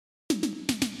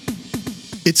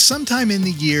It's sometime in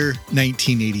the year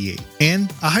 1988, and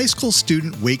a high school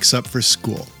student wakes up for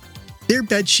school. Their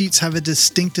bed sheets have a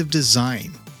distinctive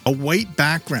design, a white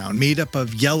background made up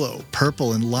of yellow,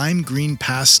 purple, and lime green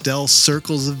pastel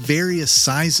circles of various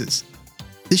sizes.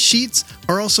 The sheets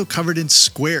are also covered in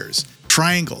squares,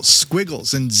 triangles,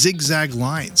 squiggles, and zigzag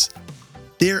lines.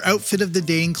 Their outfit of the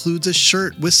day includes a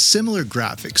shirt with similar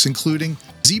graphics, including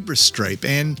zebra stripe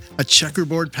and a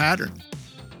checkerboard pattern.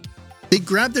 They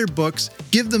grab their books,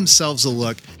 give themselves a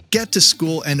look, get to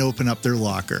school, and open up their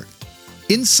locker.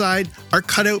 Inside are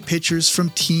cutout pictures from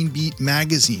Teen Beat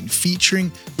magazine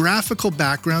featuring graphical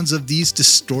backgrounds of these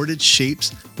distorted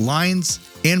shapes, lines,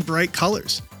 and bright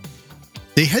colors.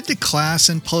 They head to class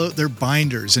and pull out their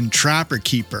binders and Trapper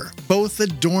Keeper, both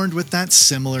adorned with that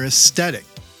similar aesthetic.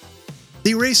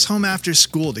 They race home after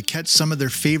school to catch some of their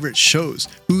favorite shows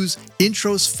whose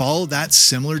intros follow that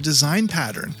similar design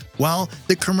pattern, while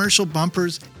the commercial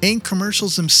bumpers and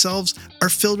commercials themselves are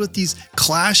filled with these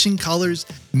clashing colors,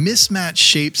 mismatched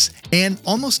shapes, and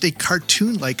almost a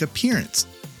cartoon-like appearance.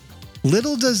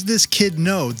 Little does this kid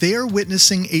know they are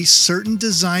witnessing a certain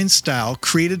design style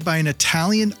created by an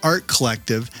Italian art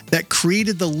collective that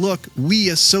created the look we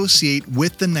associate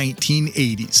with the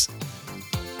 1980s.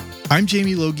 I'm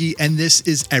Jamie Logie, and this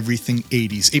is Everything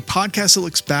 80s, a podcast that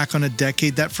looks back on a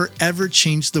decade that forever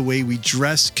changed the way we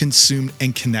dressed, consumed,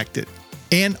 and connected.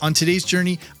 And on today's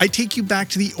journey, I take you back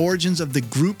to the origins of the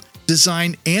group,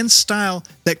 design, and style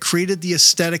that created the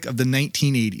aesthetic of the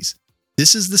 1980s.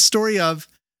 This is the story of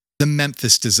the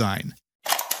Memphis design.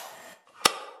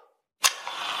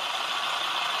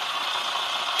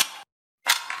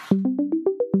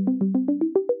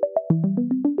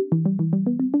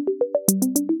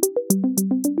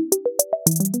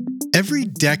 Every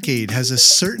decade has a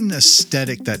certain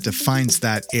aesthetic that defines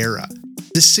that era.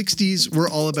 The 60s were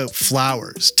all about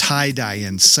flowers, tie-dye,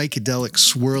 and psychedelic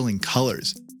swirling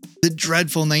colors. The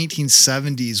dreadful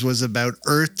 1970s was about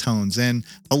earth tones and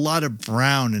a lot of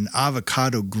brown and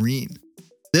avocado green.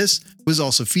 This was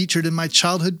also featured in my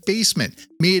childhood basement,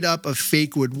 made up of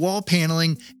fake wood wall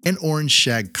paneling and orange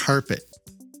shag carpet.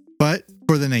 But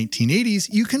for the 1980s,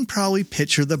 you can probably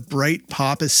picture the bright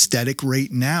pop aesthetic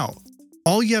right now.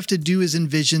 All you have to do is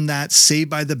envision that Saved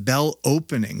by the Bell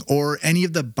opening or any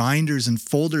of the binders and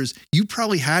folders you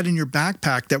probably had in your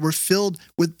backpack that were filled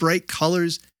with bright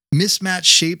colors, mismatched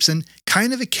shapes, and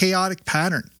kind of a chaotic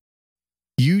pattern.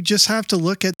 You just have to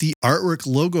look at the artwork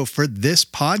logo for this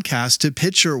podcast to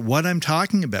picture what I'm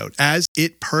talking about, as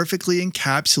it perfectly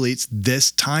encapsulates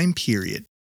this time period.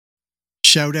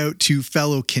 Shout out to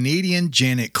fellow Canadian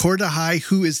Janet Cordahai,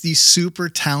 who is the super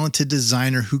talented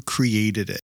designer who created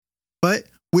it. But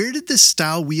where did this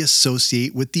style we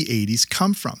associate with the 80s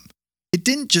come from? It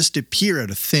didn't just appear out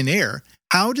of thin air.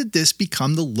 How did this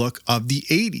become the look of the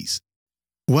 80s?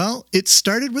 Well, it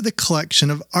started with a collection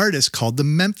of artists called the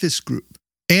Memphis Group.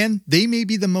 And they may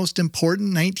be the most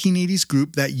important 1980s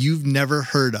group that you've never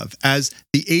heard of, as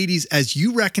the 80s as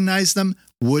you recognize them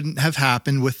wouldn't have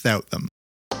happened without them.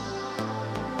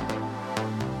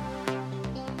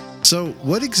 So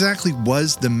what exactly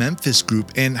was the Memphis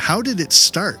Group and how did it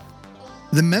start?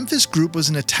 The Memphis Group was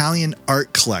an Italian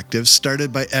art collective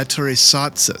started by Ettore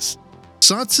Sottsass.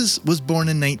 Sottsass was born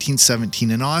in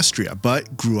 1917 in Austria,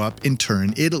 but grew up in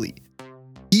Turin, Italy.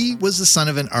 He was the son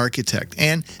of an architect,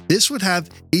 and this would have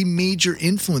a major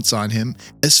influence on him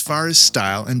as far as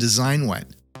style and design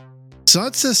went.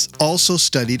 Sottsass also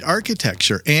studied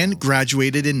architecture and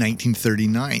graduated in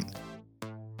 1939.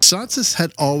 Sottsass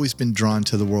had always been drawn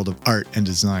to the world of art and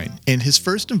design, and his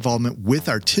first involvement with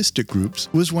artistic groups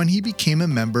was when he became a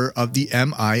member of the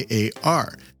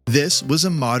MIAR. This was a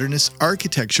modernist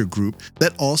architecture group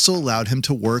that also allowed him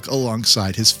to work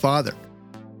alongside his father.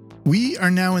 We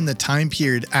are now in the time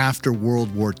period after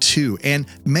World War II, and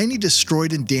many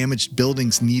destroyed and damaged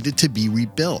buildings needed to be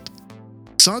rebuilt.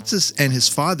 Sottsass and his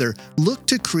father looked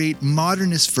to create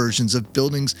modernist versions of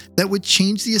buildings that would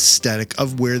change the aesthetic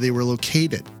of where they were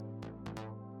located.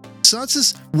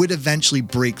 Sottsass would eventually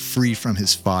break free from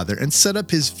his father and set up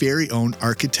his very own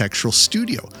architectural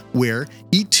studio, where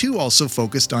he too also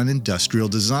focused on industrial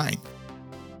design.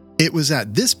 It was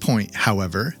at this point,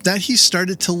 however, that he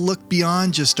started to look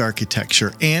beyond just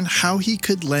architecture and how he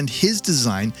could lend his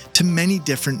design to many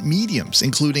different mediums,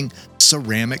 including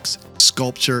ceramics,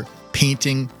 sculpture,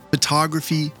 painting,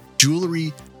 photography,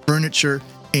 jewelry, furniture,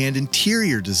 and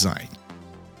interior design.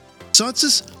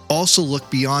 Sottsass also looked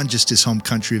beyond just his home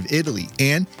country of Italy,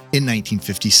 and in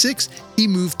 1956, he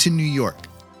moved to New York.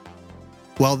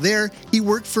 While there, he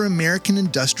worked for American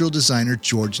industrial designer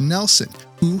George Nelson,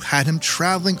 who had him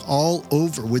traveling all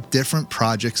over with different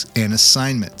projects and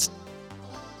assignments.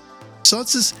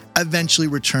 Sotzis eventually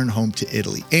returned home to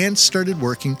Italy and started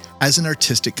working as an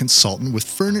artistic consultant with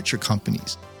furniture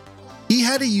companies. He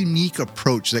had a unique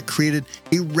approach that created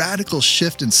a radical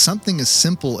shift in something as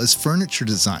simple as furniture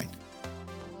design.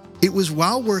 It was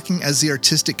while working as the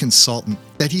artistic consultant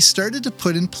that he started to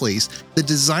put in place the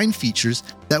design features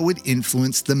that would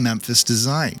influence the Memphis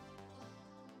design.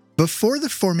 Before the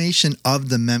formation of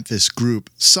the Memphis Group,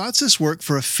 Sotzis worked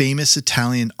for a famous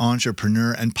Italian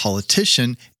entrepreneur and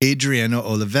politician, Adriano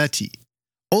Olivetti.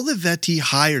 Olivetti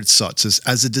hired Sotzis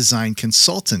as a design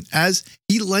consultant as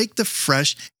he liked the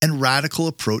fresh and radical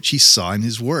approach he saw in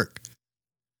his work.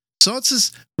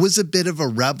 Sotzis was a bit of a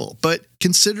rebel, but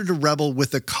considered a rebel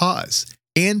with a cause,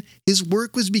 and his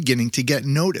work was beginning to get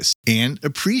noticed and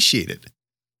appreciated.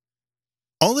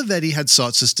 Olivetti had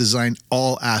Sotzis design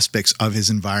all aspects of his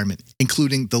environment,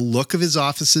 including the look of his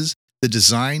offices, the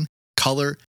design,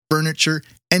 color, furniture,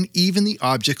 and even the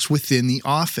objects within the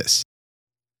office.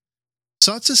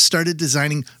 Sotzis started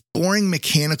designing boring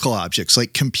mechanical objects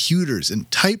like computers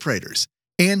and typewriters,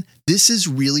 and this is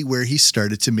really where he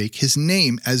started to make his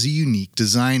name as a unique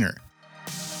designer.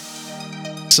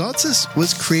 Sotzis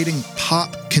was creating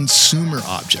pop consumer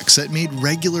objects that made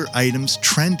regular items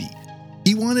trendy.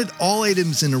 He wanted all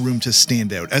items in a room to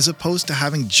stand out, as opposed to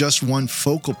having just one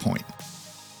focal point.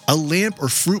 A lamp or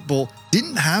fruit bowl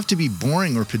didn't have to be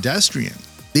boring or pedestrian.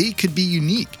 They could be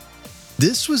unique.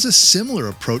 This was a similar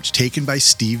approach taken by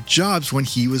Steve Jobs when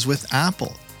he was with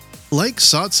Apple. Like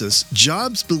Sotzis,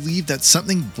 Jobs believed that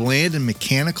something bland and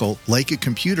mechanical, like a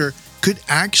computer, could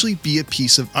actually be a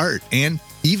piece of art and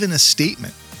even a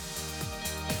statement.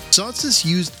 Sotzis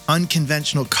used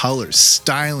unconventional colors,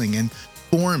 styling, and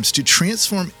forms to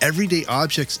transform everyday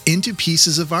objects into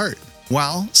pieces of art,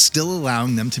 while still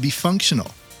allowing them to be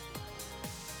functional.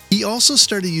 He also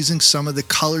started using some of the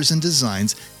colors and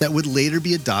designs that would later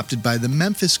be adopted by the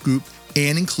Memphis Group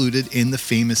and included in the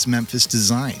famous Memphis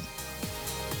design.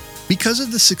 Because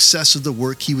of the success of the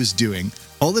work he was doing,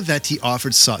 Olivetti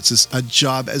offered Sotzis a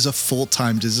job as a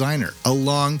full-time designer,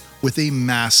 along with a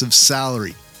massive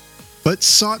salary. But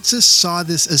Sotzis saw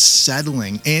this as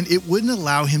settling, and it wouldn't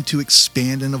allow him to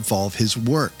expand and evolve his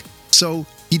work, so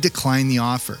he declined the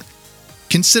offer.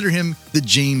 Consider him the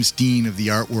James Dean of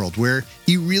the art world, where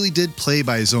he really did play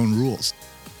by his own rules.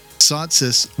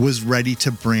 Sotzis was ready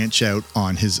to branch out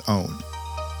on his own.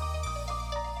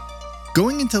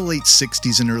 Going into the late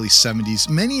 60s and early 70s,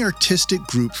 many artistic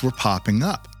groups were popping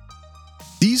up.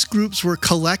 These groups were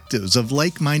collectives of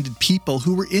like-minded people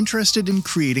who were interested in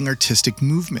creating artistic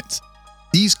movements.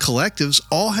 These collectives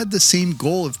all had the same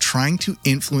goal of trying to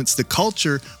influence the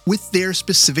culture with their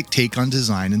specific take on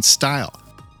design and style.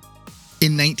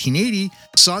 In 1980,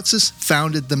 Sotzis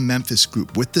founded the Memphis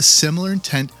Group with the similar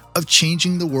intent of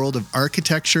changing the world of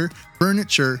architecture,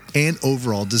 furniture, and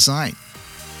overall design.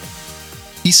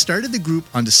 He started the group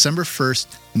on December 1st,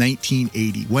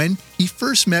 1980, when he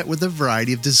first met with a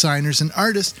variety of designers and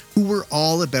artists who were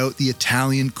all about the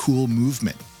Italian cool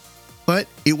movement. But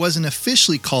it wasn't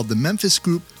officially called the Memphis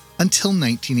Group until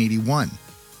 1981.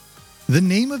 The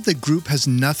name of the group has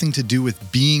nothing to do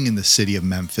with being in the city of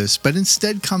Memphis, but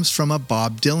instead comes from a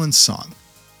Bob Dylan song.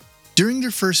 During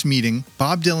their first meeting,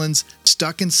 Bob Dylan's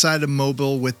 "Stuck Inside a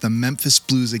Mobile with the Memphis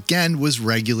Blues Again" was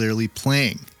regularly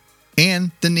playing,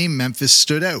 and the name Memphis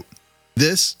stood out.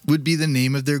 This would be the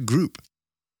name of their group.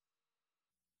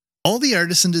 All the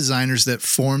artists and designers that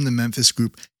formed the Memphis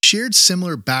Group shared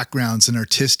similar backgrounds and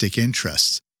artistic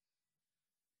interests.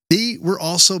 They were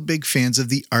also big fans of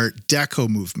the Art Deco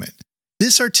movement.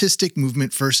 This artistic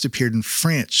movement first appeared in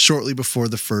France shortly before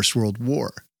the First World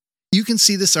War. You can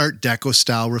see this Art Deco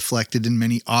style reflected in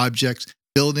many objects,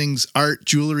 buildings, art,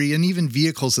 jewelry, and even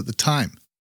vehicles at the time.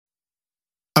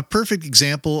 A perfect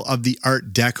example of the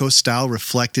Art Deco style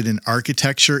reflected in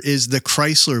architecture is the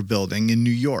Chrysler Building in New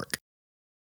York.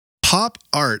 Pop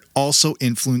art also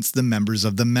influenced the members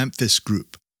of the Memphis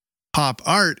Group. Pop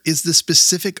art is the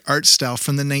specific art style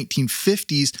from the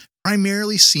 1950s,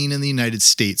 primarily seen in the United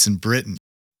States and Britain.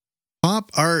 Pop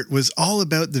art was all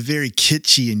about the very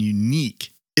kitschy and unique.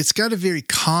 It's got a very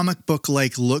comic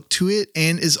book-like look to it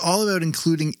and is all about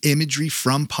including imagery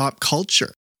from pop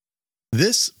culture.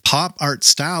 This pop art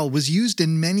style was used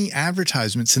in many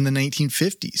advertisements in the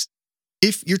 1950s.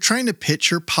 If you're trying to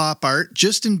picture pop art,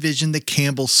 just envision the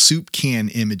Campbell soup can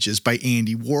images by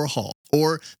Andy Warhol,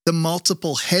 or the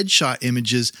multiple headshot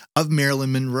images of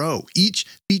Marilyn Monroe, each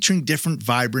featuring different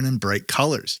vibrant and bright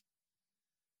colors.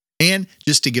 And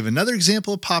just to give another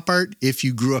example of pop art, if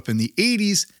you grew up in the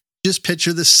 80s, just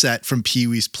picture the set from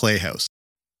Pee-wee's Playhouse.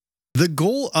 The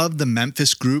goal of the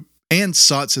Memphis Group and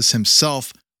Sotzis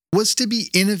himself was to be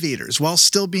innovators while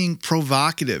still being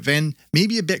provocative and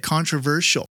maybe a bit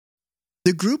controversial.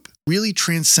 The group really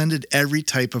transcended every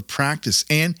type of practice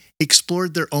and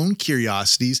explored their own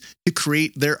curiosities to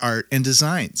create their art and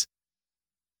designs.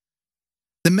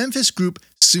 The Memphis group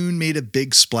soon made a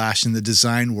big splash in the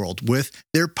design world with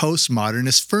their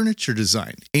postmodernist furniture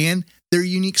design, and their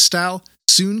unique style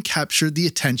soon captured the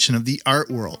attention of the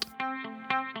art world.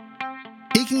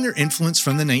 Taking their influence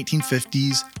from the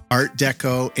 1950s, Art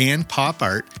Deco, and pop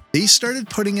art, they started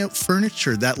putting out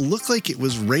furniture that looked like it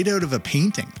was right out of a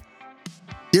painting.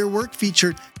 Their work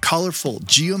featured colorful,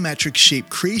 geometric-shaped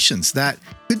creations that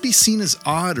could be seen as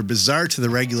odd or bizarre to the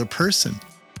regular person.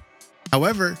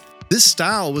 However, this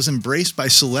style was embraced by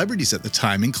celebrities at the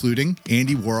time, including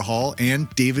Andy Warhol and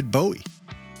David Bowie.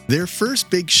 Their first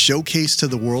big showcase to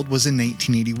the world was in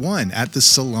 1981 at the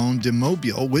Salone del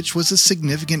Mobile, which was a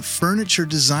significant furniture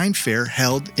design fair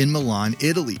held in Milan,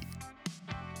 Italy.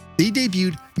 They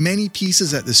debuted many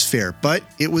pieces at this fair, but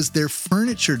it was their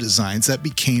furniture designs that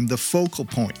became the focal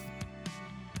point.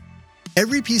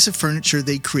 Every piece of furniture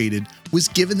they created was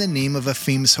given the name of a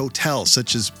famous hotel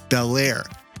such as Bel Air,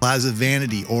 Plaza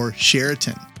Vanity, or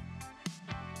Sheraton.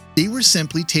 They were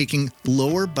simply taking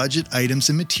lower budget items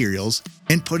and materials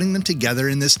and putting them together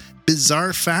in this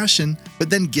bizarre fashion, but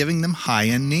then giving them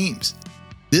high-end names.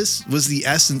 This was the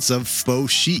essence of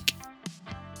faux chic.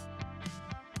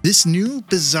 This new,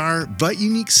 bizarre, but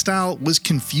unique style was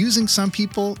confusing some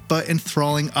people, but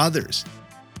enthralling others.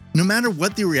 No matter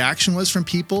what the reaction was from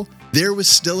people, there was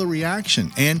still a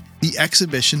reaction, and the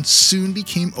exhibition soon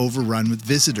became overrun with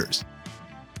visitors.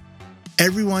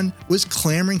 Everyone was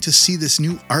clamoring to see this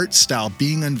new art style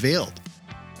being unveiled.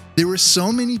 There were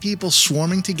so many people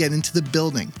swarming to get into the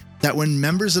building that when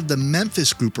members of the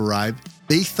Memphis group arrived,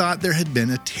 they thought there had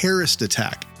been a terrorist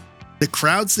attack. The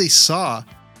crowds they saw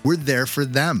were there for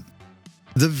them.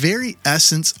 The very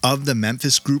essence of the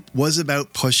Memphis group was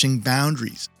about pushing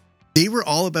boundaries. They were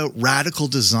all about radical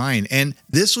design, and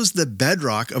this was the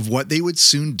bedrock of what they would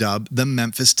soon dub the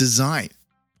Memphis design.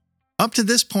 Up to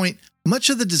this point,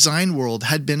 much of the design world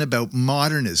had been about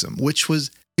modernism, which was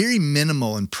very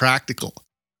minimal and practical.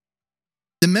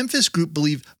 The Memphis group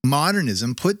believed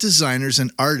modernism put designers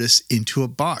and artists into a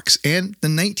box, and the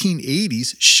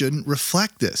 1980s shouldn't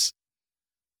reflect this.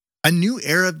 A new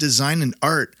era of design and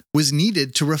art was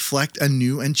needed to reflect a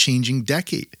new and changing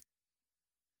decade.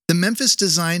 The Memphis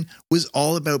design was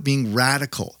all about being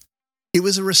radical. It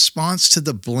was a response to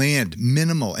the bland,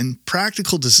 minimal, and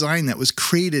practical design that was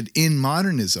created in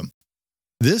modernism.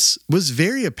 This was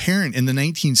very apparent in the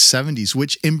 1970s,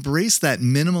 which embraced that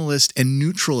minimalist and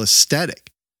neutral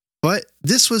aesthetic. But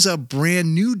this was a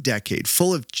brand new decade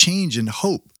full of change and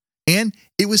hope, and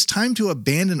it was time to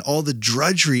abandon all the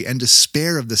drudgery and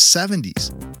despair of the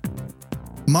 70s.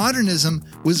 Modernism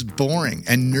was boring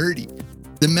and nerdy.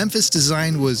 The Memphis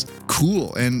design was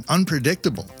cool and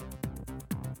unpredictable.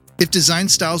 If design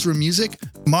styles were music,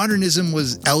 modernism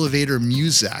was elevator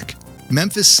music.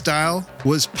 Memphis style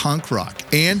was punk rock,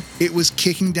 and it was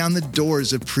kicking down the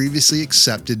doors of previously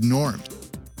accepted norms.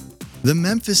 The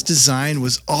Memphis design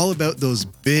was all about those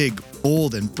big,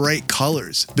 bold, and bright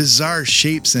colors, bizarre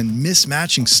shapes, and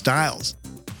mismatching styles.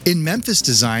 In Memphis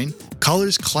design,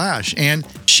 colors clash and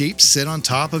shapes sit on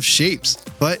top of shapes,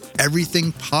 but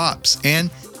everything pops,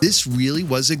 and this really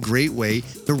was a great way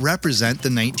to represent the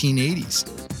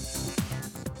 1980s.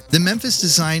 The Memphis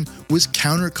design was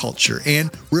counterculture and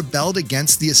rebelled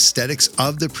against the aesthetics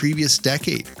of the previous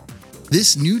decade.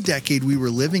 This new decade we were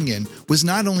living in was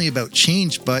not only about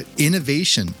change, but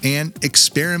innovation and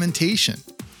experimentation.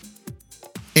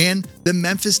 And the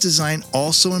Memphis design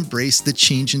also embraced the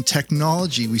change in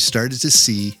technology we started to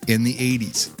see in the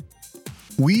 80s.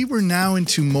 We were now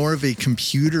into more of a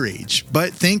computer age,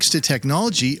 but thanks to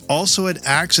technology, also had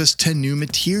access to new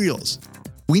materials.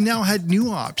 We now had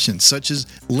new options such as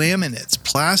laminates,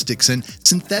 plastics, and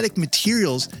synthetic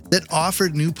materials that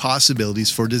offered new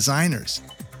possibilities for designers.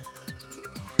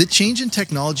 The change in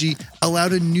technology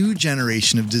allowed a new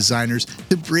generation of designers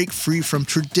to break free from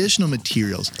traditional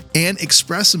materials and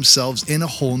express themselves in a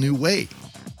whole new way.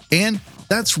 And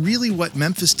that's really what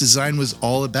Memphis design was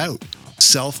all about: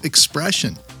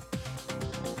 self-expression.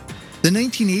 The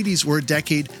 1980s were a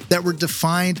decade that were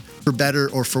defined, for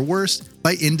better or for worse,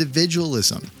 by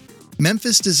individualism.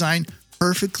 Memphis design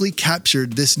perfectly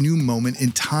captured this new moment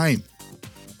in time.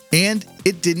 And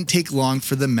it didn't take long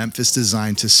for the Memphis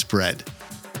design to spread.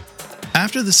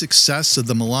 After the success of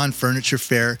the Milan Furniture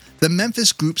Fair, the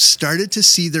Memphis group started to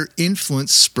see their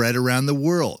influence spread around the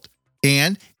world,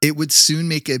 and it would soon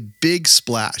make a big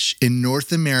splash in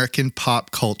North American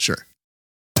pop culture.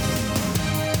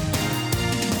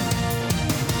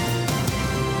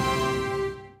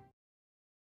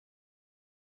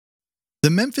 The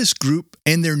Memphis group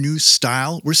and their new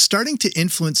style were starting to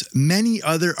influence many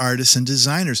other artists and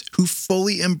designers who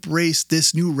fully embraced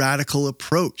this new radical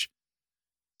approach.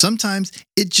 Sometimes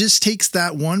it just takes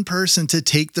that one person to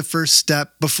take the first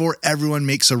step before everyone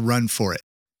makes a run for it.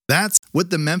 That's what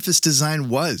the Memphis design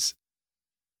was.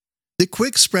 The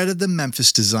quick spread of the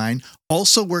Memphis design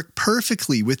also worked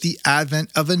perfectly with the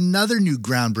advent of another new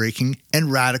groundbreaking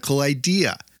and radical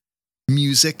idea: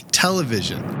 music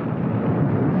television.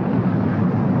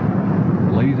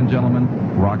 Ladies and gentlemen,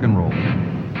 rock and roll.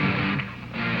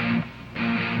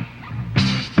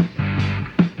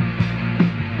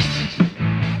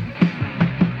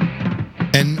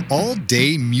 An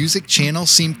all-day music channel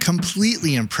seemed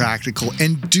completely impractical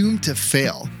and doomed to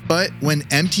fail. But when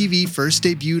MTV first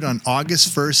debuted on August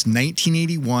 1st,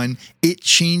 1981, it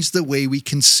changed the way we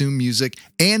consume music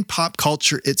and pop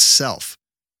culture itself.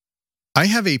 I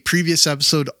have a previous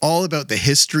episode all about the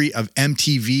history of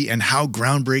MTV and how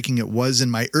groundbreaking it was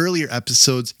in my earlier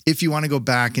episodes if you want to go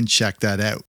back and check that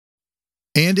out.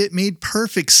 And it made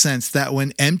perfect sense that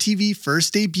when MTV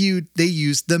first debuted, they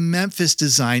used the Memphis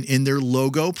design in their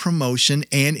logo, promotion,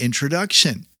 and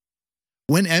introduction.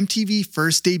 When MTV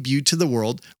first debuted to the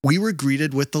world, we were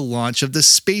greeted with the launch of the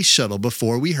Space Shuttle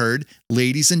before we heard,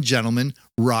 "Ladies and gentlemen,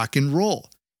 rock and roll."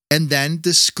 And then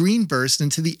the screen burst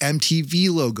into the MTV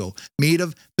logo, made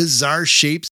of bizarre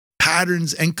shapes,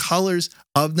 patterns, and colors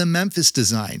of the Memphis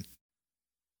design.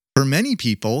 For many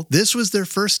people, this was their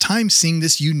first time seeing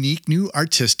this unique new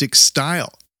artistic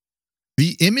style.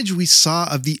 The image we saw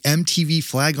of the MTV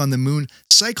flag on the moon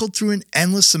cycled through an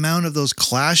endless amount of those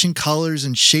clashing colors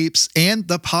and shapes and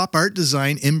the pop art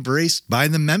design embraced by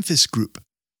the Memphis group.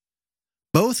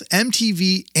 Both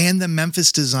MTV and the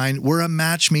Memphis design were a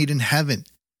match made in heaven.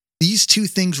 These two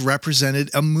things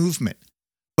represented a movement.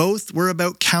 Both were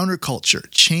about counterculture,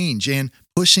 change, and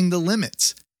pushing the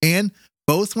limits. And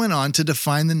both went on to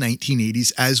define the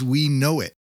 1980s as we know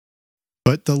it.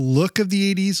 But the look of the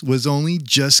 80s was only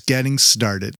just getting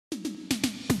started.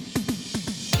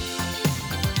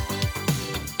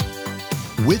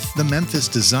 With the Memphis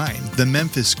design, the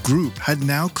Memphis group had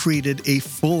now created a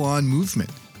full-on movement.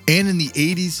 And in the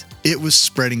 80s, it was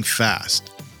spreading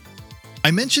fast. I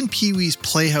mentioned Pee-wee's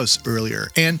Playhouse earlier,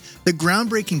 and the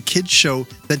groundbreaking kids show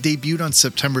that debuted on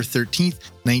September 13th,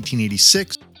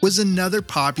 1986, was another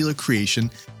popular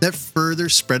creation that further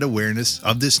spread awareness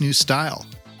of this new style.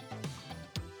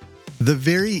 The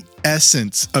very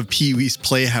essence of Pee-wee's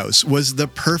Playhouse was the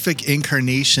perfect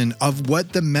incarnation of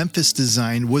what the Memphis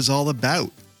design was all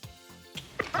about.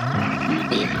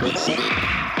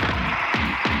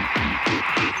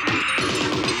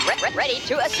 Ready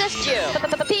to assist you,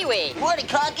 Pee-wee. Morning,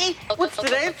 Conky. What's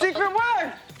today's secret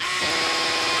word?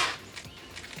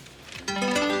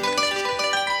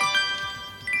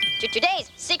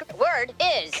 Today's secret word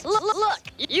is look.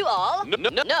 You all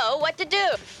know what to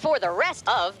do for the rest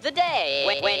of the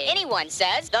day. When anyone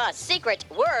says the secret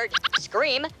word,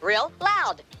 scream real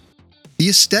loud. The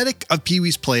aesthetic of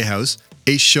Pee-wee's Playhouse,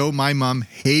 a show my mom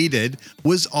hated,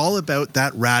 was all about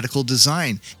that radical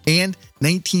design and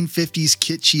 1950s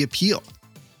kitschy appeal.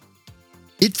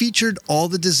 It featured all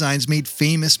the designs made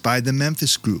famous by the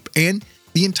Memphis group, and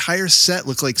the entire set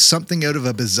looked like something out of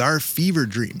a bizarre fever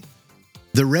dream.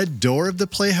 The red door of the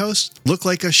playhouse looked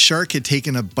like a shark had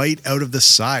taken a bite out of the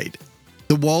side.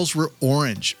 The walls were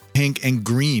orange, pink, and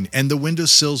green, and the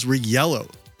windowsills were yellow.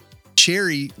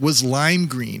 Cherry was lime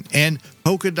green, and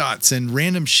polka dots and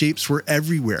random shapes were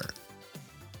everywhere.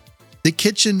 The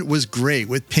kitchen was gray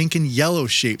with pink and yellow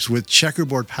shapes with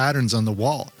checkerboard patterns on the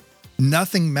wall.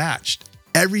 Nothing matched.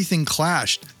 Everything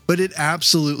clashed, but it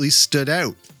absolutely stood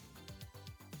out.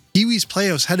 Pee-wee's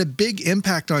Playhouse had a big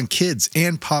impact on kids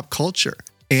and pop culture,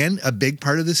 and a big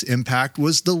part of this impact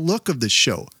was the look of the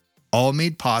show, all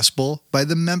made possible by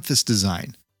the Memphis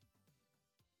design.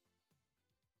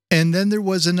 And then there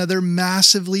was another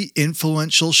massively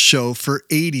influential show for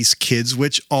 80s kids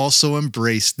which also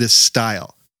embraced this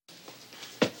style.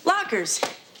 Lockers,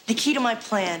 the key to my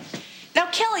plan. Now,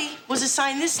 Kelly was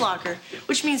assigned this locker,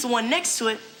 which means the one next to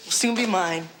it will soon be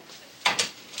mine.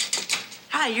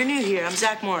 Hi, you're new here. I'm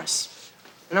Zach Morris.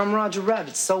 And I'm Roger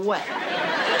Rabbit, so what? Come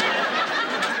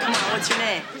on, what's your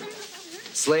name?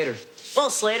 Slater. Well,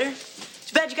 Slater,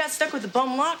 too bad you got stuck with the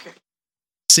bum locker.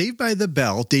 Saved by the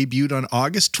Bell debuted on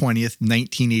August 20th,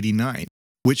 1989,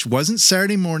 which wasn't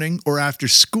Saturday morning or after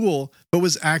school, but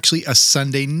was actually a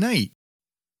Sunday night.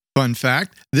 Fun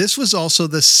fact, this was also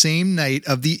the same night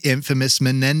of the infamous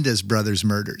Menendez brothers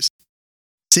murders.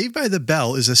 Saved by the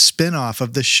Bell is a spin-off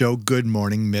of the show Good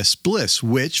Morning Miss Bliss,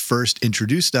 which first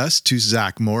introduced us to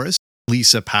Zach Morris,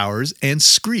 Lisa Powers, and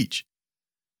Screech.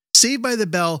 Saved by the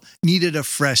Bell needed a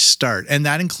fresh start, and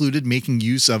that included making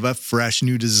use of a fresh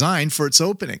new design for its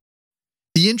opening.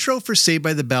 The intro for Saved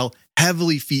by the Bell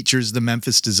heavily features the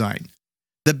Memphis design.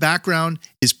 The background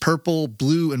is purple,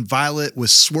 blue, and violet with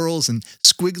swirls and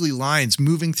squiggly lines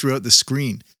moving throughout the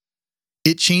screen.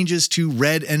 It changes to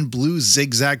red and blue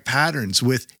zigzag patterns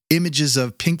with images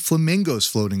of pink flamingos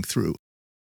floating through.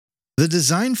 The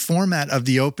design format of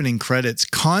the opening credits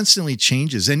constantly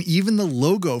changes, and even the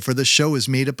logo for the show is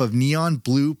made up of neon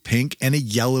blue, pink, and a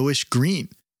yellowish green.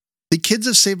 The kids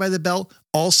of Saved by the Bell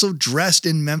also dressed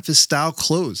in Memphis-style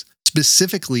clothes,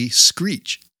 specifically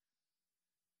Screech.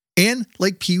 And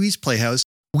like Pee-wee's Playhouse,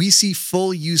 we see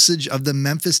full usage of the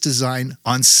Memphis design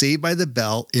on Saved by the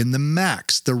Bell in the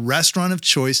Max, the restaurant of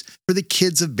choice for the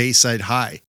kids of Bayside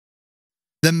High.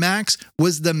 The Max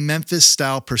was the Memphis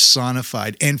style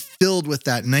personified and filled with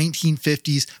that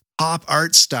 1950s pop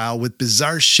art style with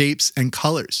bizarre shapes and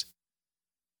colors.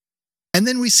 And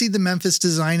then we see the Memphis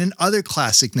design in other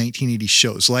classic 1980s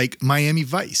shows like Miami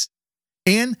Vice.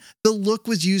 And the look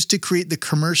was used to create the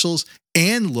commercials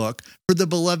and look for the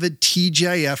beloved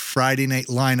TGIF Friday night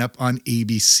lineup on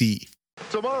ABC.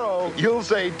 Tomorrow, you'll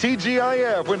say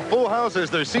TGIF when Full House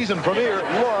has their season premiere,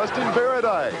 Lost in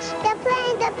Paradise. The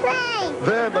plane!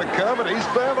 Then the comedy's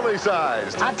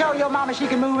family-sized. I told your mama she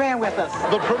can move in with us.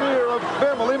 The premiere of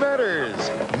Family Matters.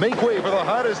 Make way for the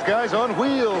hottest guys on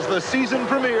wheels, the season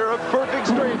premiere of Perfect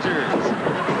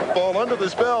Strangers. Fall under the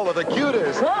spell of the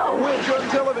cutest witch on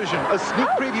television, a sneak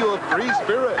preview of Free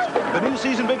Spirit. The new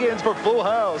season begins for Full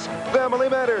House, Family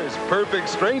Matters, Perfect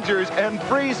Strangers, and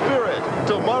Free Spirit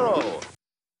tomorrow.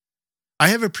 I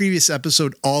have a previous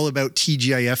episode all about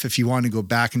TGIF if you want to go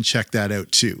back and check that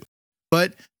out too.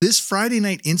 But this Friday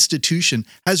night institution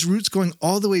has roots going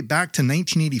all the way back to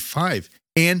 1985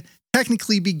 and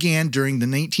technically began during the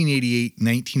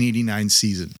 1988-1989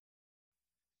 season.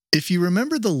 If you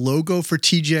remember the logo for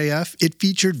TGIF, it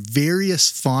featured various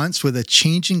fonts with a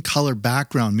changing color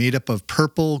background made up of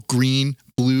purple, green,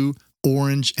 blue,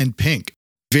 orange, and pink.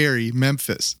 Very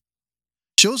Memphis.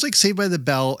 Shows like Saved by the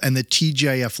Bell and the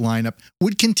TGIF lineup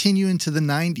would continue into the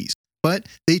 90s, but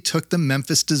they took the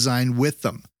Memphis design with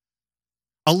them.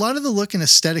 A lot of the look and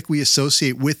aesthetic we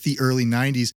associate with the early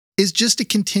 90s is just a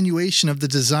continuation of the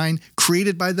design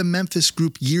created by the Memphis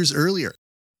group years earlier.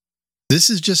 This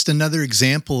is just another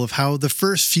example of how the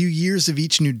first few years of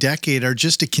each new decade are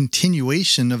just a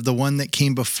continuation of the one that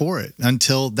came before it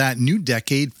until that new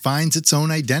decade finds its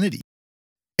own identity.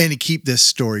 And to keep this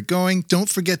story going, don't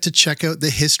forget to check out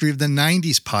the History of the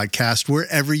 90s podcast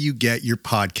wherever you get your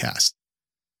podcasts.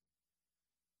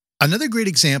 Another great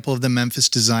example of the Memphis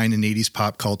design in 80s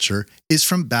pop culture is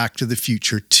from Back to the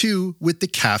Future 2 with the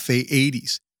Cafe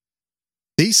 80s.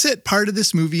 They set part of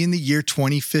this movie in the year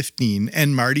 2015,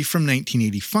 and Marty from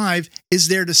 1985 is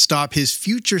there to stop his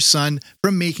future son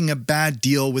from making a bad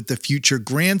deal with the future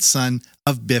grandson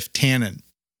of Biff Tannen.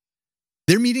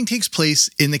 Their meeting takes place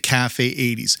in the Cafe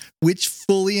 80s, which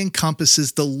fully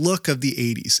encompasses the look of the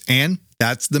 80s, and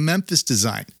that's the Memphis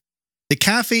design. The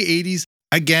Cafe 80s,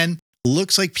 again,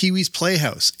 looks like Pee-wee's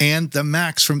Playhouse and the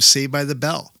Max from Saved by the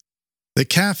Bell. The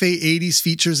Cafe 80s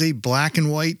features a black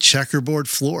and white checkerboard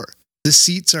floor. The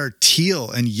seats are teal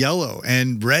and yellow,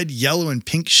 and red, yellow, and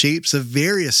pink shapes of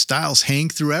various styles hang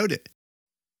throughout it.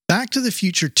 Back to the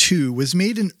Future 2 was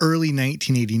made in early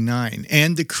 1989,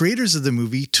 and the creators of the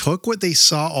movie took what they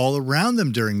saw all around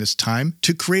them during this time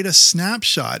to create a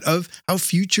snapshot of how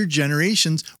future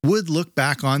generations would look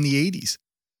back on the 80s.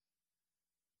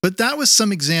 But that was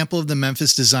some example of the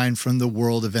Memphis design from the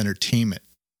world of entertainment.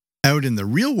 Out in the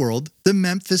real world, the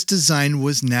Memphis design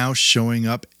was now showing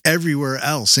up everywhere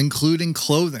else, including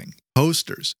clothing,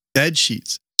 posters, bed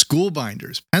sheets, school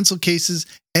binders, pencil cases,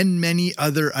 and many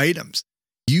other items.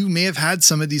 You may have had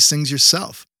some of these things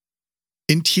yourself.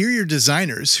 Interior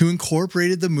designers who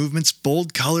incorporated the movement's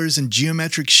bold colors and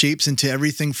geometric shapes into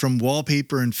everything from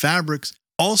wallpaper and fabrics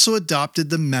also adopted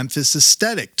the Memphis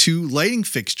aesthetic to lighting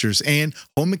fixtures and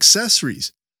home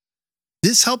accessories.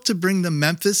 This helped to bring the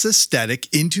Memphis aesthetic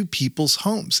into people's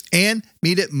homes and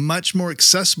made it much more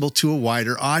accessible to a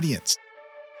wider audience.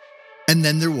 And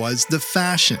then there was the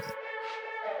fashion.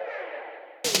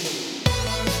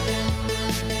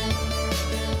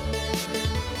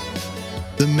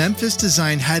 The Memphis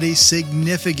design had a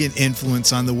significant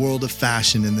influence on the world of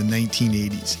fashion in the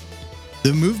 1980s.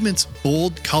 The movement's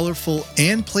bold, colorful,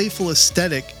 and playful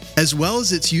aesthetic, as well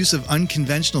as its use of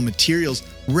unconventional materials,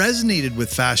 resonated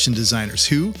with fashion designers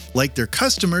who, like their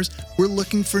customers, were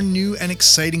looking for new and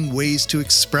exciting ways to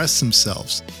express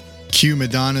themselves. Cue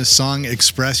Madonna's song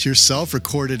Express Yourself,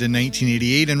 recorded in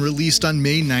 1988 and released on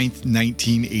May 9,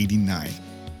 1989.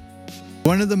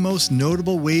 One of the most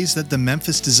notable ways that the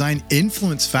Memphis design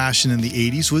influenced fashion in the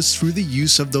 80s was through the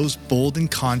use of those bold and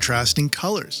contrasting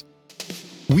colors.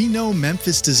 We know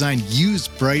Memphis design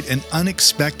used bright and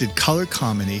unexpected color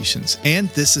combinations, and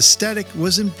this aesthetic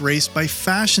was embraced by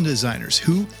fashion designers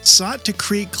who sought to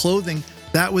create clothing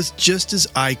that was just as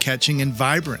eye-catching and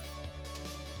vibrant.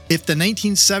 If the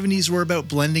 1970s were about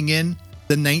blending in,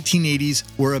 the 1980s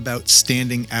were about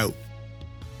standing out.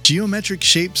 Geometric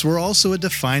shapes were also a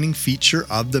defining feature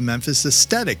of the Memphis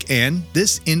aesthetic, and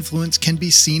this influence can be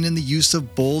seen in the use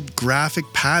of bold graphic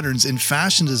patterns in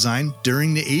fashion design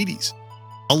during the 80s.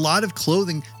 A lot of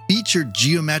clothing featured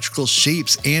geometrical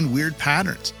shapes and weird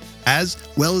patterns, as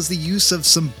well as the use of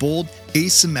some bold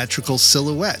asymmetrical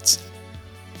silhouettes.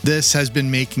 This has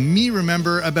been making me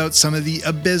remember about some of the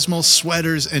abysmal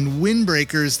sweaters and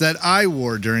windbreakers that I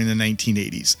wore during the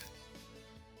 1980s.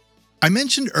 I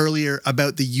mentioned earlier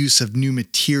about the use of new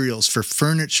materials for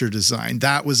furniture design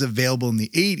that was available in the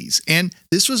 80s, and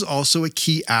this was also a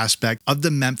key aspect of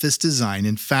the Memphis design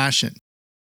in fashion.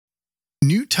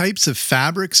 New types of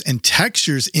fabrics and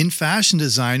textures in fashion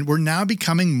design were now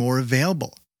becoming more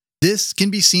available. This can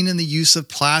be seen in the use of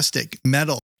plastic,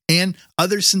 metal, and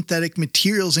other synthetic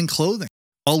materials in clothing,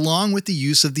 along with the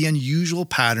use of the unusual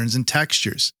patterns and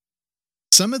textures.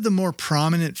 Some of the more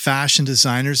prominent fashion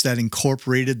designers that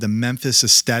incorporated the Memphis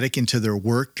aesthetic into their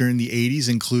work during the 80s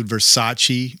include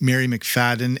Versace, Mary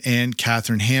McFadden, and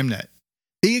Catherine Hamnett.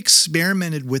 They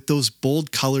experimented with those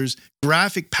bold colors,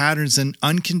 graphic patterns, and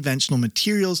unconventional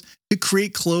materials to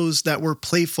create clothes that were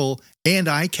playful and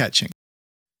eye-catching.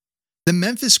 The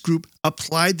Memphis group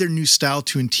applied their new style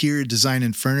to interior design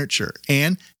and furniture,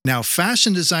 and now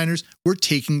fashion designers were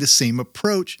taking the same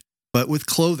approach, but with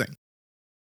clothing.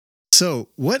 So,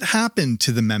 what happened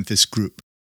to the Memphis group?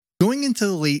 Going into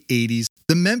the late 80s,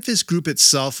 the Memphis group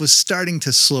itself was starting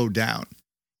to slow down.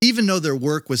 Even though their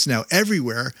work was now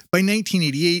everywhere, by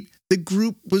 1988, the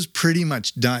group was pretty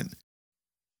much done.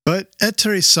 But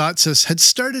Ettore Sottsass had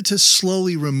started to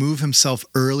slowly remove himself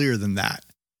earlier than that.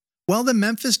 While the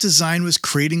Memphis design was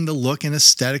creating the look and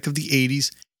aesthetic of the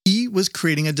 80s, he was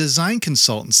creating a design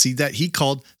consultancy that he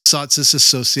called Sottsass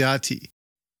Associati.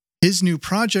 His new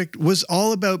project was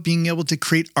all about being able to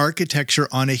create architecture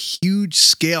on a huge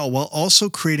scale while also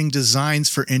creating designs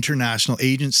for international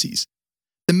agencies.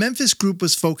 The Memphis group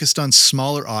was focused on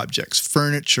smaller objects,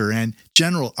 furniture, and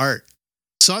general art.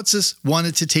 Sottsass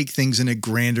wanted to take things in a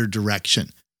grander direction.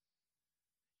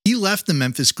 He left the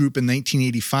Memphis group in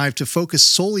 1985 to focus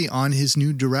solely on his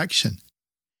new direction.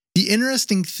 The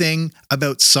interesting thing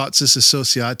about Sottsass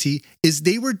Associati is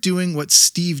they were doing what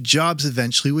Steve Jobs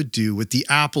eventually would do with the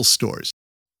Apple stores.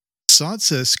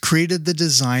 Sottsass created the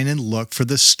design and look for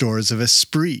the stores of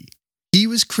Esprit. He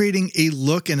was creating a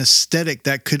look and aesthetic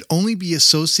that could only be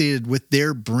associated with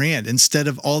their brand instead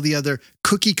of all the other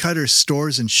cookie-cutter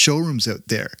stores and showrooms out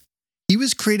there. He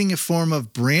was creating a form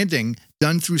of branding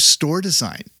done through store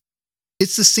design.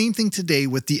 It's the same thing today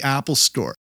with the Apple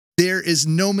Store. There is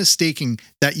no mistaking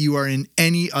that you are in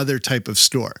any other type of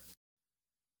store.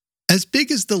 As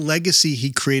big as the legacy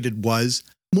he created was,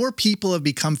 more people have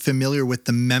become familiar with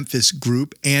the Memphis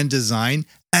group and design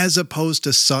as opposed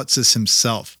to Sottsass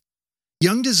himself.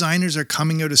 Young designers are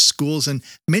coming out of schools and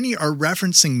many are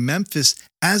referencing Memphis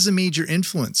as a major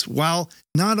influence, while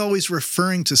not always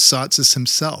referring to Sottsass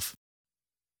himself.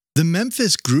 The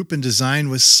Memphis group and design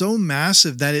was so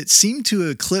massive that it seemed to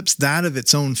eclipse that of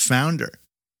its own founder.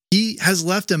 He has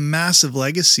left a massive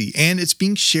legacy, and it's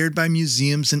being shared by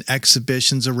museums and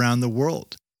exhibitions around the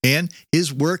world. And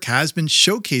his work has been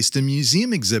showcased in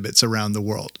museum exhibits around the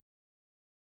world.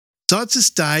 Sottsass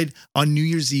died on New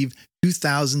Year's Eve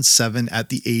 2007 at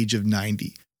the age of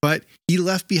 90, but he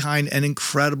left behind an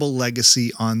incredible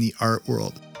legacy on the art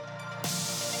world.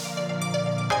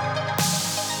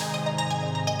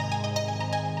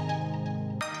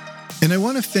 And I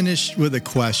want to finish with a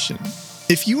question.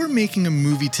 If you were making a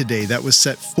movie today that was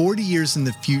set 40 years in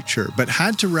the future but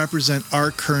had to represent our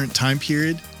current time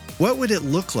period, what would it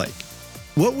look like?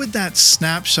 What would that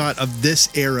snapshot of this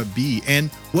era be, and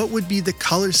what would be the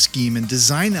color scheme and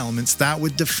design elements that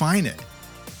would define it?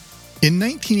 In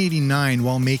 1989,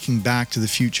 while making Back to the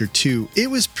Future 2, it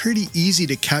was pretty easy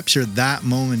to capture that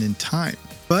moment in time.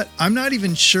 But I'm not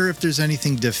even sure if there's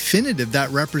anything definitive that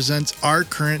represents our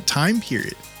current time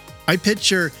period. I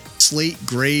picture slate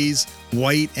grays,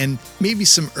 white, and maybe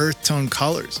some earth tone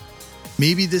colors.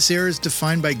 Maybe this era is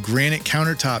defined by granite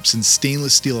countertops and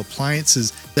stainless steel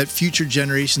appliances that future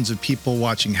generations of people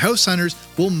watching House Hunters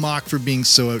will mock for being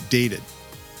so outdated.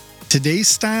 Today's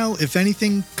style, if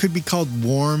anything, could be called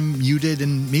warm, muted,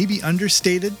 and maybe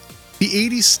understated. The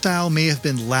 80s style may have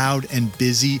been loud and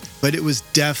busy, but it was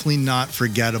definitely not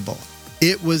forgettable.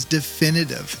 It was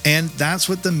definitive, and that's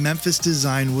what the Memphis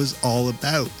design was all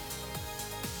about.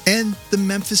 And the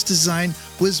Memphis design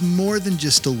was more than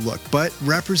just a look, but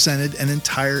represented an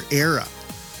entire era.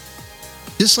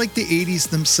 Just like the 80s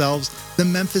themselves, the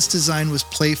Memphis design was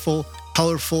playful,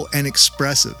 colorful, and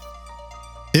expressive.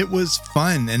 It was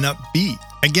fun and upbeat.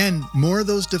 Again, more of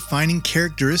those defining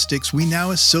characteristics we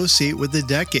now associate with the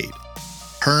decade.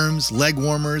 Perms, leg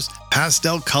warmers,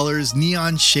 pastel colors,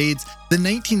 neon shades. The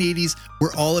 1980s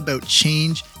were all about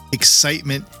change,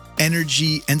 excitement,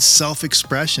 energy, and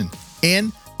self-expression.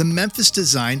 And the Memphis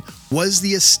design was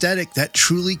the aesthetic that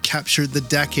truly captured the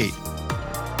decade.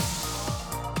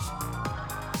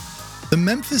 The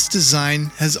Memphis design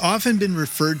has often been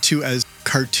referred to as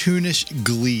cartoonish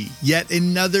glee, yet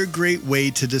another great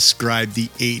way to describe the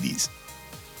 80s.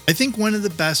 I think one of the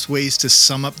best ways to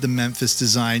sum up the Memphis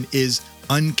design is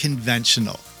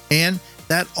unconventional, and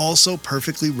that also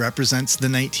perfectly represents the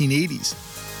 1980s.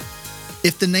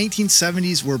 If the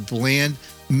 1970s were bland,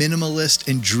 minimalist,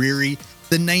 and dreary,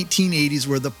 the 1980s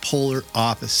were the polar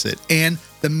opposite, and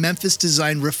the Memphis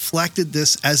design reflected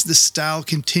this as the style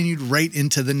continued right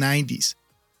into the 90s.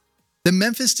 The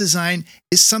Memphis design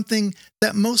is something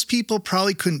that most people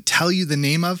probably couldn't tell you the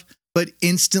name of, but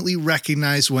instantly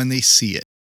recognize when they see it.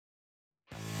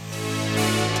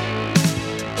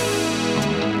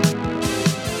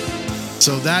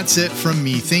 So that's it from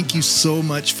me. Thank you so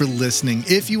much for listening.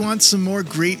 If you want some more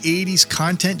great 80s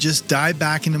content, just dive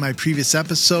back into my previous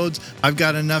episodes. I've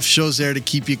got enough shows there to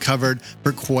keep you covered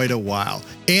for quite a while.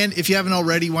 And if you haven't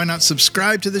already, why not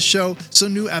subscribe to the show so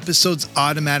new episodes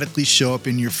automatically show up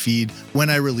in your feed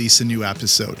when I release a new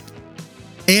episode.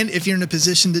 And if you're in a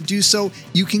position to do so,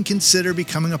 you can consider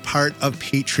becoming a part of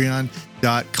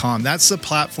Patreon.com. That's the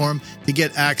platform to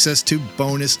get access to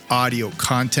bonus audio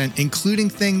content,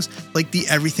 including things like the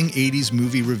Everything 80s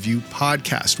Movie Review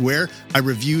podcast, where I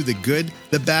review the good,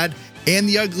 the bad, and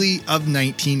the ugly of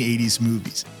 1980s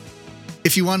movies.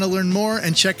 If you want to learn more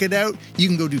and check it out, you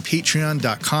can go to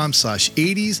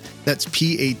patreon.com/80s. That's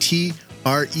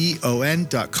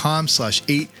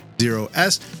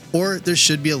patreon.com/80s, or there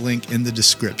should be a link in the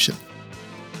description.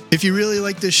 If you really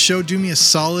like this show, do me a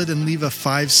solid and leave a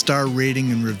 5-star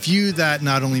rating and review. That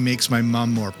not only makes my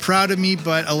mom more proud of me,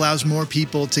 but allows more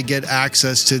people to get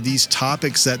access to these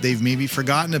topics that they've maybe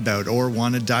forgotten about or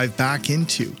want to dive back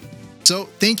into. So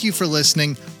thank you for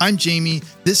listening. I'm Jamie.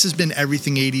 This has been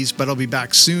Everything 80s, but I'll be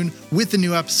back soon with a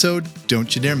new episode.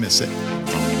 Don't you dare miss it.